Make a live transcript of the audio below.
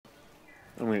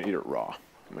I'm gonna eat it raw.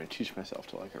 I'm gonna teach myself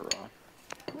to like it raw.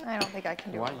 I don't think I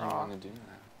can do Why it do you raw. want to do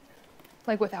that?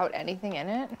 Like without anything in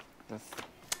it? That's...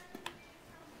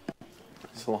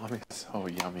 Salami is so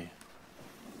yummy.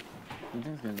 You think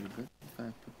it's gonna be good if I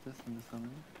put this in the salami?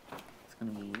 It's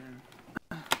gonna be weird.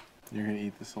 You're gonna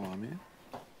eat the salami?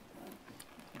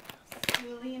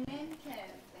 Julian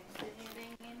Minkins.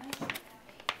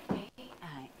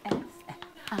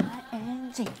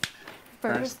 A-I-S-I-N-G.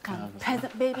 First come.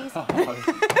 Present babies.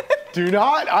 Do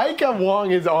not! Aika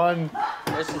Wong is on.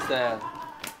 What she said?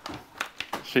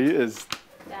 She is.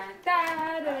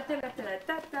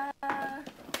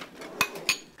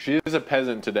 She is a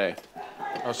peasant today.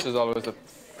 Oh, she's always a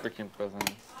freaking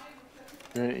peasant.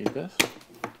 You're gonna eat this?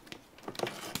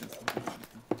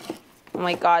 Oh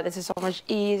my god, this is so much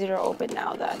easier to open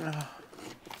now then.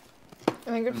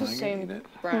 I think it's Am the I gonna eat same it?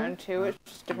 brand too, it's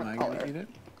just Am different I color. gonna eat it?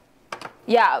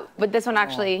 Yeah, but this one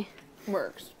actually...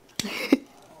 Works.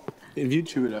 If you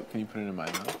chew it up, can you put it in my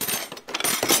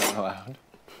mouth? Is that allowed?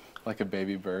 Like a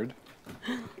baby bird?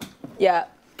 Yeah.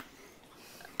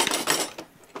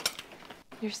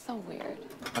 You're so weird.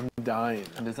 I'm dying.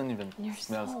 It doesn't even You're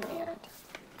smell. so weird.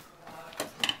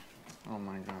 Oh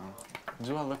my god.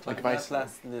 Do I look like if I that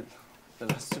the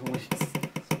last 2 weeks?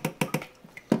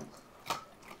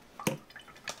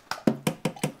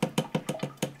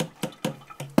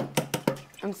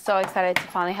 I'm so excited to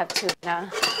finally have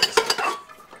tuna.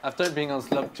 After being on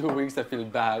slump 2 weeks, I feel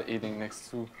bad eating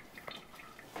next to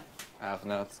have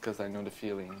nuts because I know the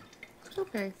feeling. It's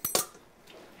okay.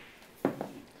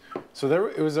 So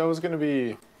it was always gonna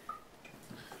be.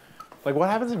 Like, what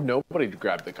happens if nobody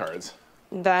grabbed the cards?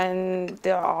 Then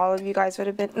all of you guys would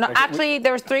have been... No, Like, actually,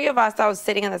 there was 3 of us that was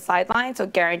sitting on the sideline, so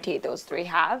guaranteed those 3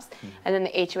 halves. And then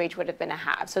the HOH would have been a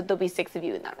half, so there'll be 6 of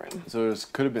you in that room. So it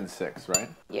could have been 6, right?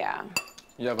 Yeah.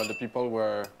 Yeah, but the people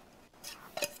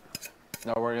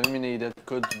that were eliminated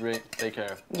could take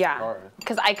care of Yeah. card.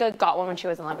 Because Ika got one when she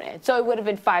was eliminated. So it would have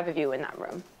been 5 of you in that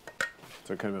room.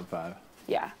 So it could have been 5.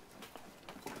 Yeah.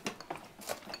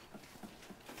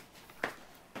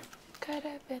 Could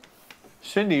have been.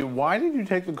 Cindy, why did you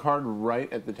take the card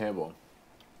right at the table?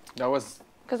 That was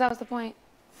Because that was the point.